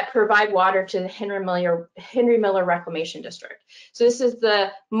that provide water to the Henry Miller Reclamation District. So this is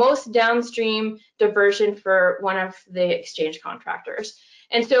the most downstream diversion for one of the exchange contractors.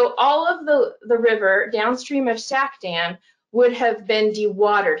 And so all of the river downstream of Sac Dam would have been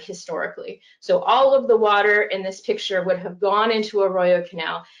dewatered historically. So all of the water in this picture would have gone into Arroyo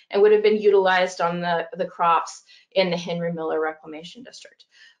Canal and would have been utilized on the crops in the Henry Miller Reclamation District.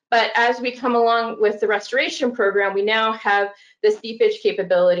 But as we come along with the restoration program, we now have the seepage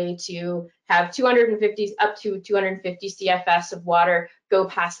capability to have up to 250 CFS of water go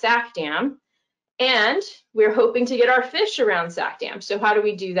past Sac Dam. And we're hoping to get our fish around Sac Dam. So how do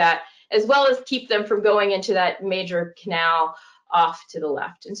we do that, as well as keep them from going into that major canal off to the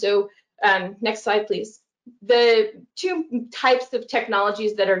left? And so next slide, please. The two types of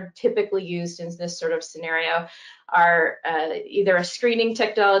technologies that are typically used in this sort of scenario are either a screening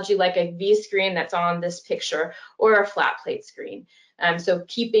technology like a V-screen that's on this picture, or a flat plate screen. So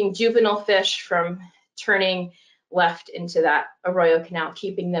keeping juvenile fish from turning left into that Arroyo Canal,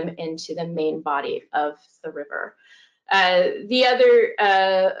 keeping them into the main body of the river. The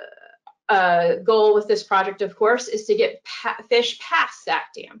other goal with this project, of course, is to get fish past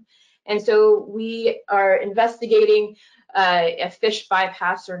Sac Dam. And so we are investigating a fish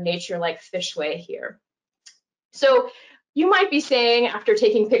bypass or nature-like fishway here. So you might be saying, after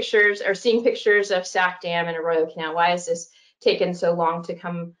taking pictures or seeing pictures of Sac Dam and Arroyo Canal, why is this taken so long to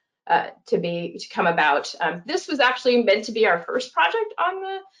come about? This was actually meant to be our first project on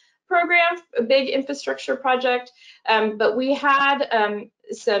the program, a big infrastructure project, but we had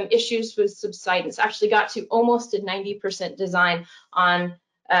some issues with subsidence. Actually got to almost a 90% design on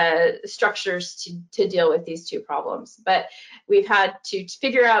structures to deal with these two problems. But we've had to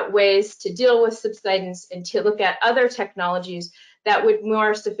figure out ways to deal with subsidence and to look at other technologies that would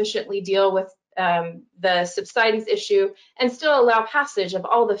more sufficiently deal with the subsidence issue and still allow passage of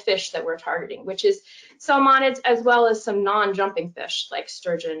all the fish that we're targeting, which is salmonids as well as some non-jumping fish like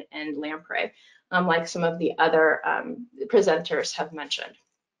sturgeon and lamprey, like some of the other presenters have mentioned.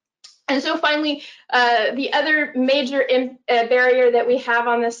 And so finally, the other major barrier that we have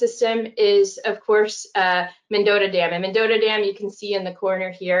on the system is, of course, Mendota Dam. And Mendota Dam, you can see in the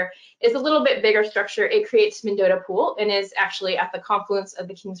corner here, is a little bit bigger structure. It creates Mendota Pool and is actually at the confluence of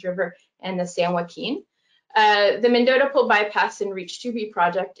the Kings River and the San Joaquin. The Mendota Pool Bypass and Reach 2B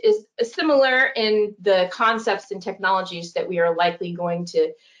project is similar in the concepts and technologies that we are likely going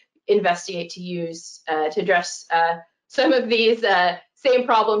to investigate to use to address some of these same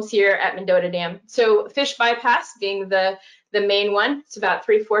problems here at Mendota Dam. So fish bypass being the main one. It's about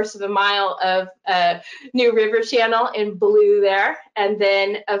 3/4 of a mile of new river channel in blue there. And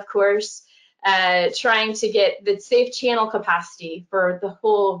then, of course, trying to get the safe channel capacity for the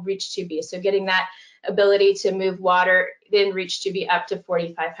whole Reach 2B. So getting that ability to move water in Reach 2B up to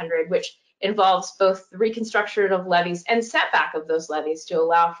 4,500, which involves both the reconstruction of levees and setback of those levees to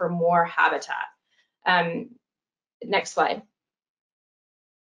allow for more habitat. Next slide.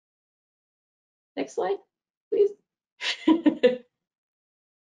 Next slide, please.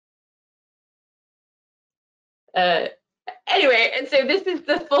 Anyway, and so this is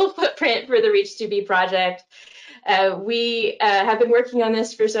the full footprint for the Reach 2B project. We have been working on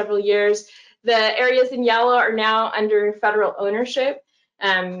this for several years. The areas in yellow are now under federal ownership.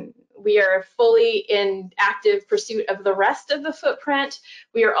 We are fully in active pursuit of the rest of the footprint.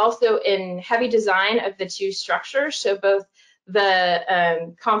 We are also in heavy design of the two structures, so both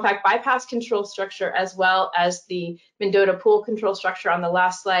the compact bypass control structure as well as the Mendota Pool control structure on the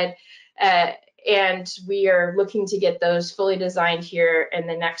last slide. And we are looking to get those fully designed here in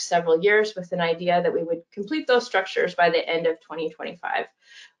the next several years with an idea that we would complete those structures by the end of 2025.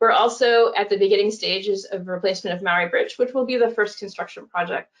 We're also at the beginning stages of replacement of Maui Bridge, which will be the first construction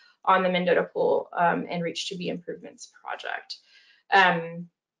project on the Mendota Pool and Reach 2B improvements project.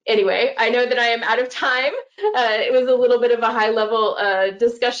 Anyway, I know that I am out of time. It was a little bit of a high level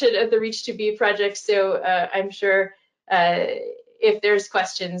discussion of the Reach to Be project, so I'm sure if there's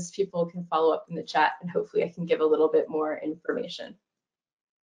questions, people can follow up in the chat, and hopefully I can give a little bit more information.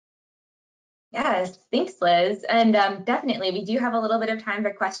 Yes, thanks, Liz. And definitely, we do have a little bit of time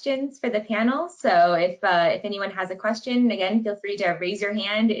for questions for the panel. So if anyone has a question, again, feel free to raise your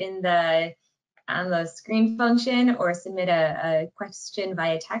hand in on the screen function or submit a question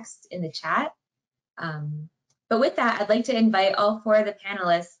via text in the chat. But with that, I'd like to invite all four of the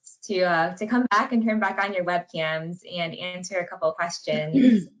panelists to come back and turn back on your webcams and answer a couple of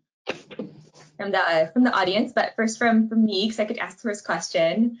questions from the audience. But first from me, because I could ask the first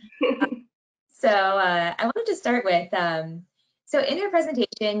question. So I wanted to start with, so in her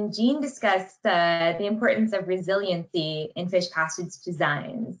presentation, Jean discussed the importance of resiliency in fish passage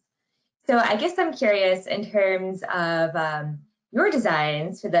designs. So I guess I'm curious in terms of your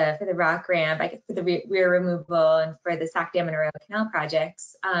designs for the rock ramp, I guess for the rear removal and for the Sac Dam and Arroyo Canal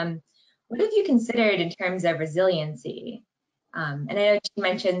projects, what have you considered in terms of resiliency? And I know you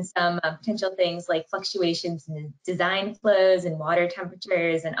mentioned some potential things like fluctuations in design flows and water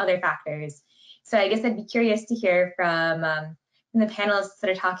temperatures and other factors. So I guess I'd be curious to hear from the panelists that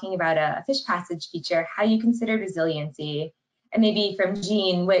are talking about a fish passage feature, how you consider resiliency, and maybe from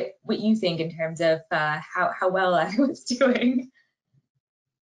Jean, what you think in terms of how well everyone's doing.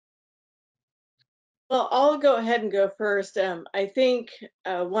 Well, I'll go ahead and go first. I think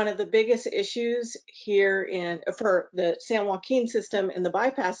one of the biggest issues here for the San Joaquin system and the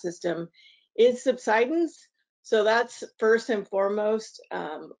bypass system is subsidence. So that's first and foremost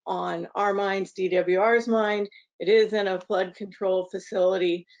on our minds, DWR's mind. It is in a flood control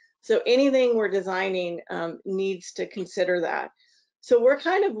facility. So anything we're designing needs to consider that. So we're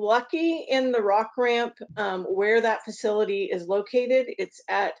kind of lucky in the rock ramp where that facility is located. It's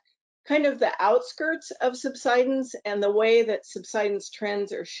at kind of the outskirts of subsidence, and the way that subsidence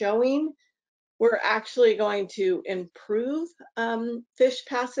trends are showing, we're actually going to improve fish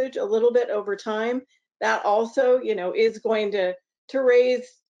passage a little bit over time. That also, is going to raise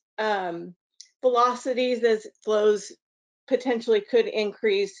velocities as flows potentially could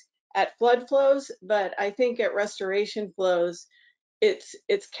increase at flood flows, but I think at restoration flows,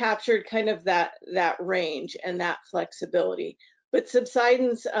 it's captured kind of that range and that flexibility. But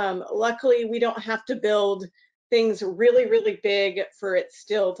subsidence, luckily, we don't have to build things really, really big for it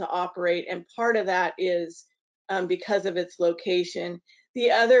still to operate. And part of that is because of its location.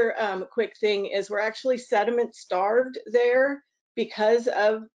 The other quick thing is we're actually sediment starved there because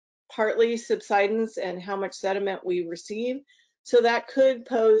of partly subsidence and how much sediment we receive. So that could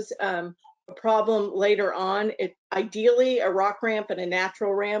pose a problem later on. Ideally, a rock ramp and a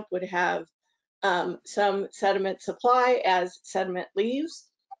natural ramp would have some sediment supply as sediment leaves.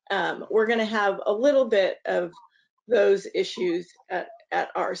 We're going to have a little bit of those issues at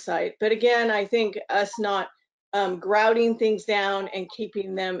our site. But again, I think us not grouting things down and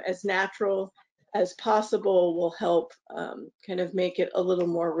keeping them as natural as possible will help kind of make it a little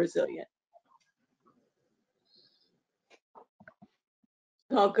more resilient.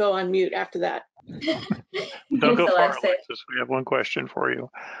 I'll go on mute after that. Don't go far, Alexis. We have one question for you.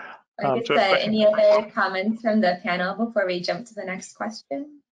 Any other comments from the panel before we jump to the next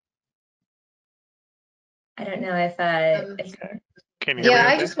question? I don't know if okay. Can you hear me okay?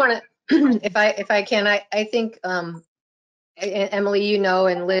 I just want to, if I can, I think Emily,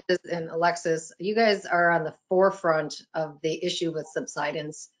 and Liz and Alexis, you guys are on the forefront of the issue with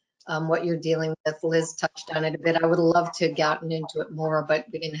subsidence. What you're dealing with. Liz touched on it a bit. I would love to have gotten into it more, but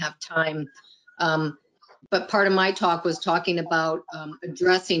we didn't have time. But part of my talk was talking about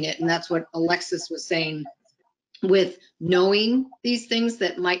addressing it, and that's what Alexis was saying. With knowing these things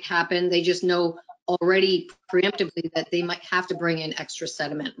that might happen, they just know already preemptively that they might have to bring in extra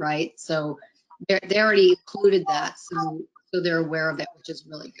sediment, right? So they already included that, so they're aware of it, which is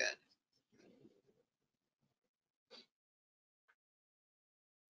really good.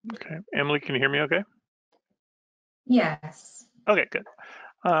 Okay, Emily, can you hear me okay? Yes. Okay, good.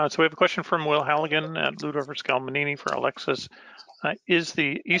 So we have a question from Will Halligan at Ludwig Scalmanini for Alexis. Is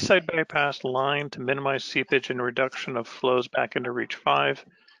the eastside bypass lined to minimize seepage and reduction of flows back into Reach 5?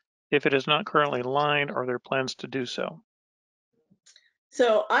 If it is not currently lined, are there plans to do so?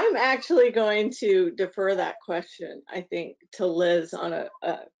 So I'm actually going to defer that question, I think, to Liz on a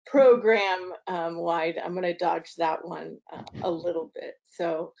program wide. I'm going to dodge that one a little bit.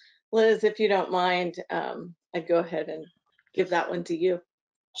 So Liz, if you don't mind, I'd go ahead and give that one to you.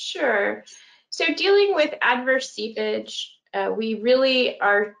 Sure. So dealing with adverse seepage, we really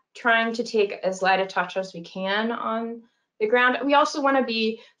are trying to take as light a touch as we can on the ground. We also want to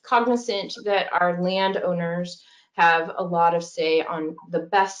be cognizant that our landowners have a lot of say on the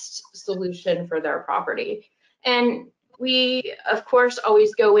best solution for their property. And we, of course,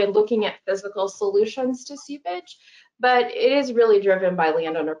 always go in looking at physical solutions to seepage, but it is really driven by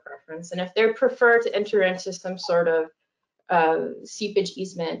landowner preference. And if they prefer to enter into some sort of seepage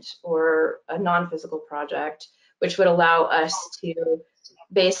easement or a non-physical project, which would allow us to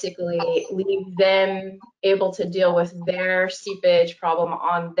basically leave them able to deal with their seepage problem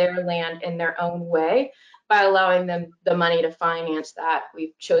on their land in their own way, by allowing them the money to finance that,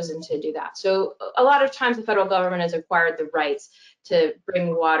 we've chosen to do that. So a lot of times the federal government has acquired the rights to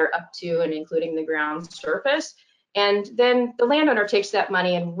bring water up to and including the ground surface. And then the landowner takes that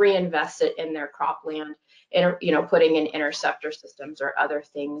money and reinvests it in their cropland, and, you know, putting in interceptor systems or other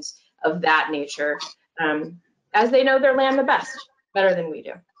things of that nature, as they know their land the best, better than we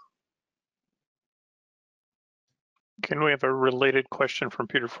do. Can we have a related question from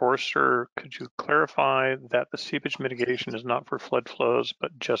Peter Forrester? Could you clarify that the seepage mitigation is not for flood flows,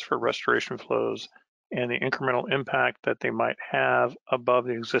 but just for restoration flows, and the incremental impact that they might have above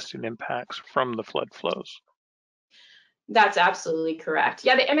the existing impacts from the flood flows? That's absolutely correct.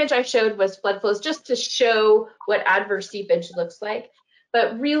 Yeah, the image I showed was flood flows just to show what adverse seepage looks like.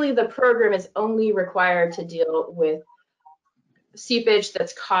 But really the program is only required to deal with seepage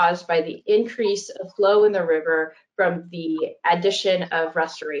that's caused by the increase of flow in the river from the addition of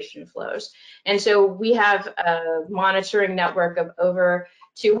restoration flows. And so we have a monitoring network of over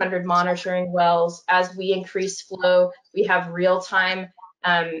 200 monitoring wells. As we increase flow, we have real-time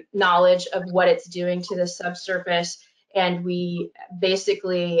knowledge of what it's doing to the subsurface, and we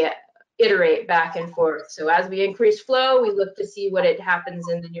basically iterate back and forth. So as we increase flow, we look to see what it happens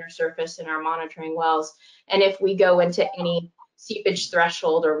in the near surface in our monitoring wells. And if we go into any seepage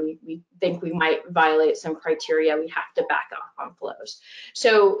threshold, or we think we might violate some criteria, we have to back off on flows.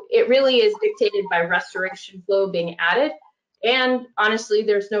 So it really is dictated by restoration flow being added. And honestly,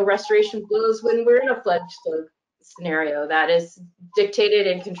 there's no restoration flows when we're in a flood flow scenario. That is dictated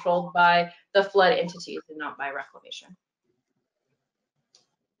and controlled by the flood entities and not by reclamation.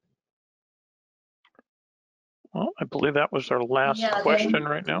 Well, I believe that was our last question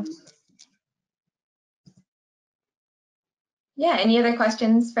right now. Yeah, any other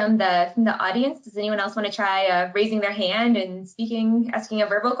questions from the audience? Does anyone else want to try raising their hand and asking a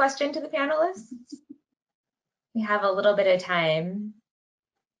verbal question to the panelists? We have a little bit of time.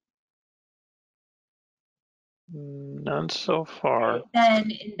 None so far.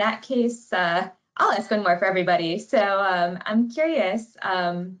 Then in that case, I'll ask one more for everybody. So I'm curious,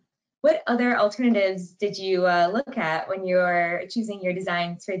 what other alternatives did you look at when you're choosing your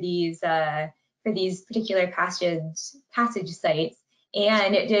designs for these particular passage sites?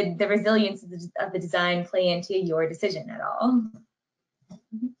 And did the resilience of the design play into your decision at all?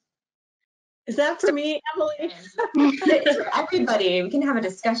 Is that for me, Emily? It's for everybody. We can have a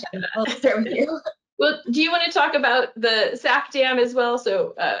discussion. I'll start with you. Well, do you want to talk about the SAC dam as well?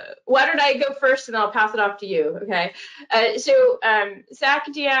 So why don't I go first and I'll pass it off to you, okay?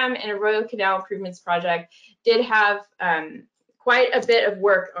 SAC dam and Arroyo Canal Improvements Project did have quite a bit of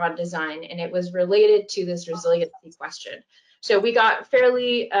work on design, and it was related to this resiliency question. So we got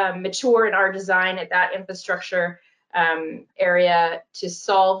fairly mature in our design at that infrastructure area to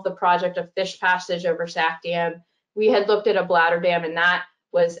solve the project of fish passage over SAC dam. We had looked at a bladder dam, and that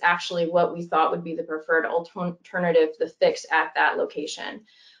was actually what we thought would be the preferred alternative to fix at that location.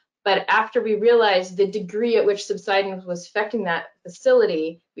 But after we realized the degree at which subsidence was affecting that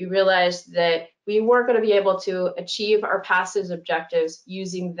facility, we realized that we weren't going to be able to achieve our passage objectives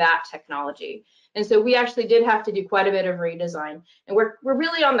using that technology. And so we actually did have to do quite a bit of redesign. And we're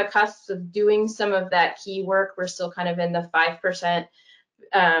really on the cusp of doing some of that key work. We're still kind of in the 5%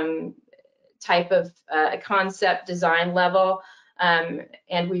 type of concept design level.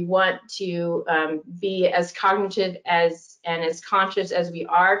 And we want to be as cognitive and as conscious as we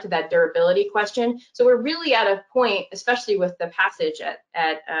are to that durability question. So we're really at a point, especially with the passage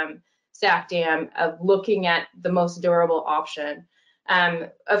at SAC dam, of looking at the most durable option.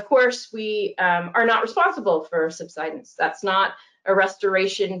 Of course, we are not responsible for subsidence. That's not a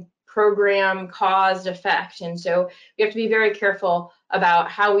restoration program caused effect. And so we have to be very careful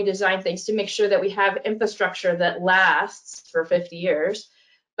about how we design things to make sure that we have infrastructure that lasts for 50 years,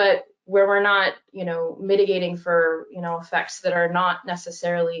 but where we're not, mitigating for, effects that are not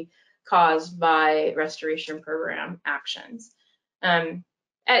necessarily caused by restoration program actions. And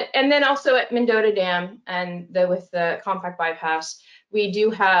then also at Mendota Dam and with the compact bypass, we do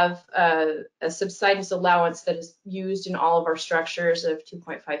have a subsidence allowance that is used in all of our structures of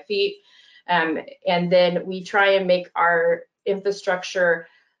 2.5 feet. And then we try and make our infrastructure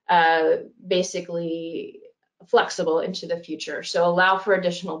basically flexible into the future. So allow for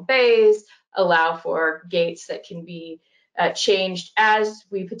additional bays, allow for gates that can be changed as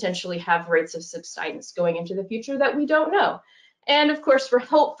we potentially have rates of subsidence going into the future that we don't know. And of course, we're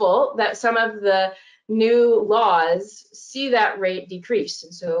hopeful that some of the new laws see that rate decrease.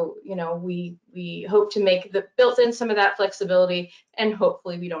 And so, you know, we hope to make built in some of that flexibility, and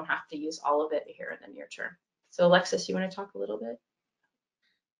hopefully we don't have to use all of it here in the near term. So Alexis, you want to talk a little bit?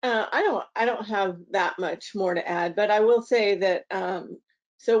 I don't have that much more to add, but I will say that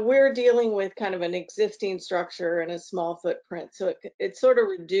so we're dealing with kind of an existing structure and a small footprint, so it sort of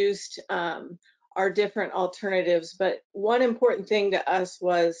reduced our different alternatives. But one important thing to us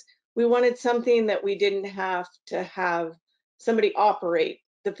was we wanted something that we didn't have to have somebody operate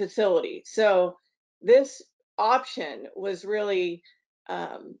the facility. So this option was really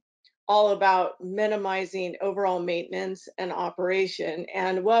all about minimizing overall maintenance and operation.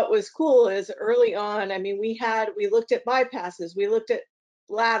 And what was cool is early on, I mean, we looked at bypasses, we looked at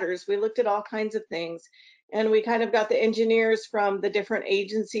ladders, we looked at all kinds of things. And we kind of got the engineers from the different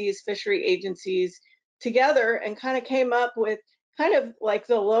agencies, fishery agencies, together and kind of came up with kind of like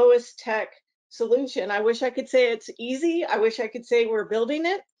the lowest tech solution. I wish I could say it's easy. I wish I could say we're building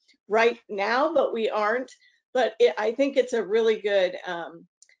it right now, but we aren't. But I think it's a really good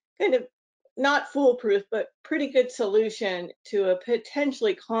kind of not foolproof, but pretty good solution to a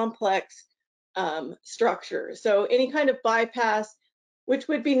potentially complex structure. So any kind of bypass, which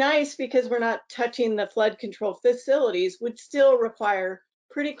would be nice because we're not touching the flood control facilities, would still require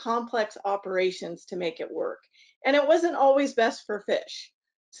pretty complex operations to make it work. And it wasn't always best for fish.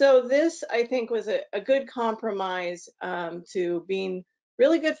 So this, I think, was a good compromise to being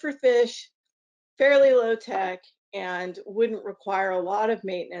really good for fish, fairly low tech, and wouldn't require a lot of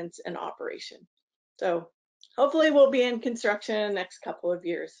maintenance and operation. So hopefully we'll be in construction in the next couple of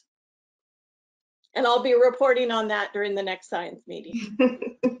years. And I'll be reporting on that during the next science meeting.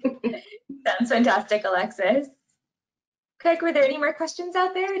 Sounds fantastic, Alexis. Craig, were there any more questions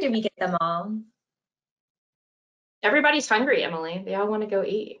out there, or did we get them all? Everybody's hungry, Emily. They all want to go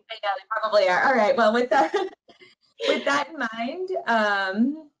eat. I know, they probably are. All right, well, with that in mind,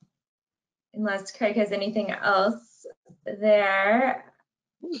 unless Craig has anything else there.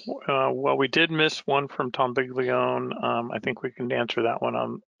 Well, we did miss one from Tom Biglione. I think we can answer that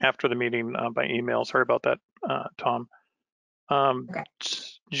one after the meeting by email. Sorry about that, Tom. Okay.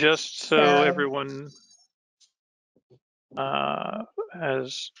 Just so everyone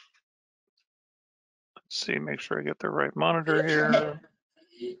has, let's see, make sure I get the right monitor here.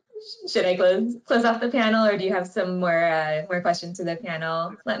 Should I close off the panel, or do you have some more questions to the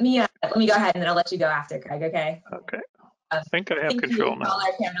panel? Let me go ahead, and then I'll let you go after, Craig. Okay. Okay. I think I have control now. All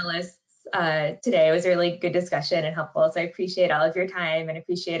our panelists today. It was a really good discussion and helpful. So I appreciate all of your time and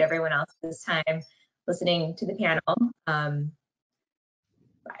appreciate everyone else's time listening to the panel. Bye,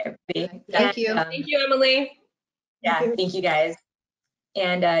 everybody. Thank you. Thank you, Emily. Yeah, thank you guys.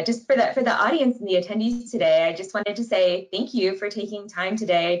 And just for the audience and the attendees today, I just wanted to say thank you for taking time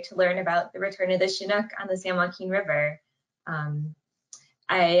today to learn about the return of the Chinook on the San Joaquin River.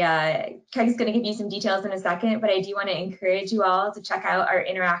 Craig's going to give you some details in a second, but I do want to encourage you all to check out our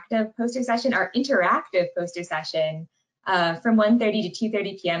interactive poster session from 1:30 to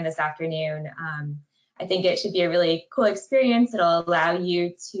 2:30 p.m. this afternoon. I think it should be a really cool experience. It'll allow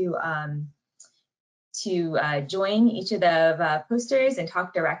you to join each of the posters and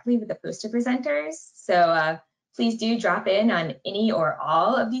talk directly with the poster presenters. So please do drop in on any or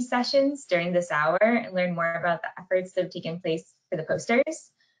all of these sessions during this hour and learn more about the efforts that have taken place for the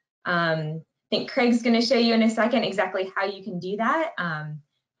posters. I think Craig's going to show you in a second exactly how you can do that.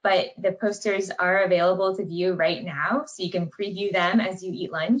 But the posters are available to view right now, so you can preview them as you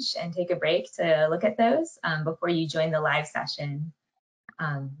eat lunch and take a break to look at those before you join the live session.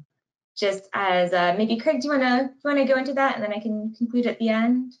 Just as maybe Craig, do you want to go into that, and then I can conclude at the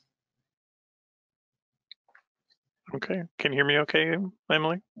end? Okay, can you hear me okay,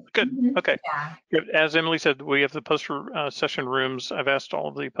 Emily? Good, okay. Yeah. As Emily said, we have the poster session rooms. I've asked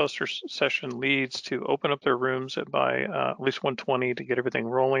all the poster session leads to open up their rooms by at least 1:20 to get everything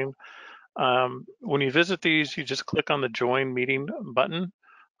rolling. When you visit these, you just click on the join meeting button.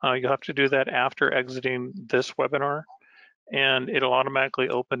 You'll have to do that after exiting this webinar, and it'll automatically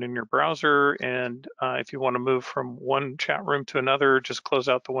open in your browser. And if you want to move from one chat room to another, just close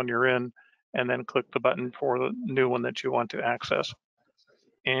out the one you're in and then click the button for the new one that you want to access.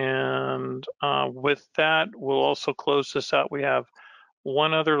 And with that, we'll also close this out. We have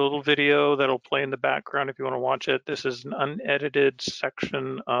one other little video that'll play in the background if you want to watch it. This is an unedited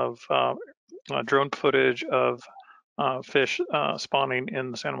section of drone footage of fish spawning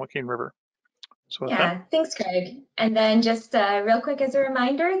in the San Joaquin River. So with Yeah, thanks, Craig. And then just real quick as a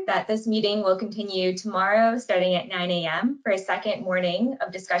reminder that this meeting will continue tomorrow starting at 9 a.m. for a second morning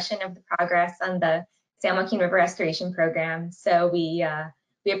of discussion of the progress on the San Joaquin River Restoration Program. So we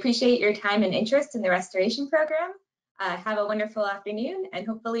appreciate your time and interest in the restoration program. Have a wonderful afternoon, and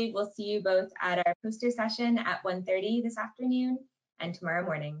hopefully we'll see you both at our poster session at 1:30 this afternoon and tomorrow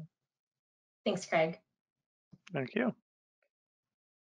morning. Thanks, Craig. Thank you.